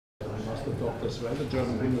was the doctor as well, the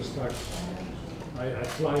German Bundestag. I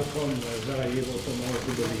fly from Sarajevo tomorrow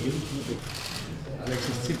to Berlin.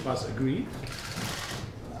 Alexis Tsipras agreed.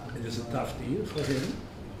 It is a tough deal for him.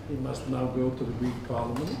 He must now go to the Greek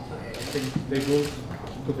Parliament. I think they go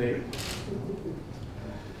today.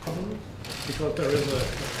 Because there is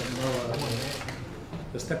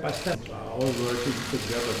a step-by-step. We are all working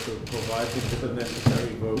together to provide him with the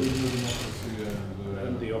necessary vote.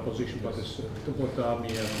 And the opposition parties, Tupotami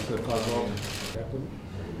and Pazon,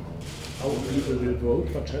 our people will vote,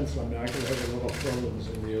 but Chancellor Merkel has a lot of problems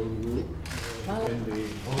in the EU.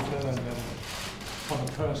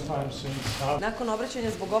 Nakon obraćanja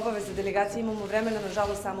zbog obaveze delegacije imamo vremena,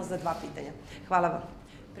 nažalost, samo za 2 pitanja. Hvala vam.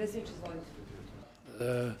 Predsjedniče, izvolite.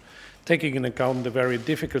 Taking in account the very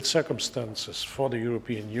difficult circumstances for the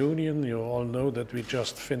European Union, you all know that we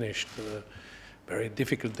just finished very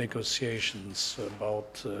difficult negotiations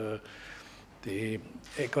about the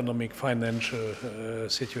economic financial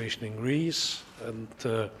situation in Greece and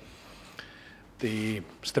the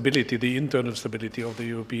stability, the internal stability of the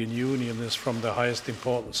European Union is from the highest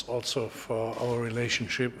importance also for our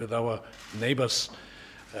relationship with our neighbors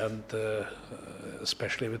and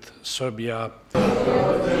especially with Serbia.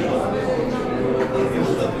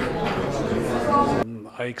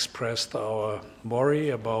 I expressed our worry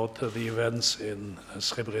about the events in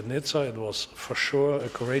Srebrenica. It was for sure a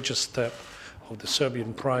courageous step of the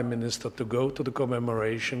Serbian Prime Minister to go to the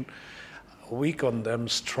commemoration. We condemn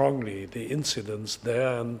strongly the incidents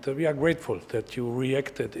there, and we are grateful that you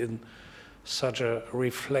reacted in such a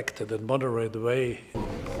reflected and moderate way.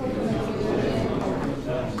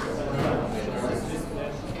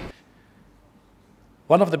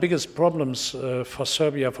 One of the biggest problems for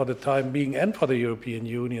Serbia for the time being and for the European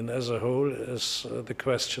Union as a whole is the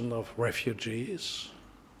question of refugees.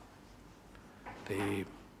 The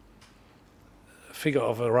figure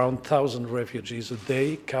of around 1,000 refugees a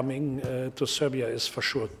day coming to Serbia is for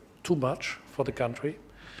sure too much for the country.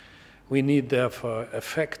 We need therefore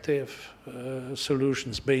effective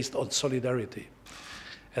solutions based on solidarity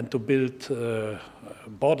and to build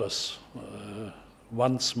borders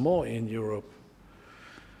once more in Europe.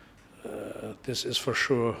 This is for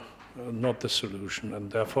sure not the solution,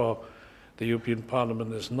 and therefore the European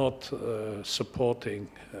Parliament is not supporting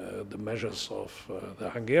the measures of the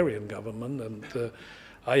Hungarian government, and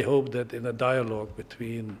I hope that in a dialogue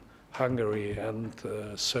between Hungary and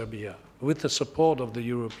Serbia, with the support of the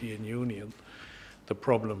European Union, the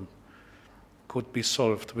problem could be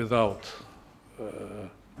solved without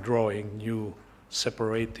drawing new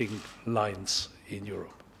separating lines in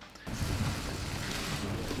Europe.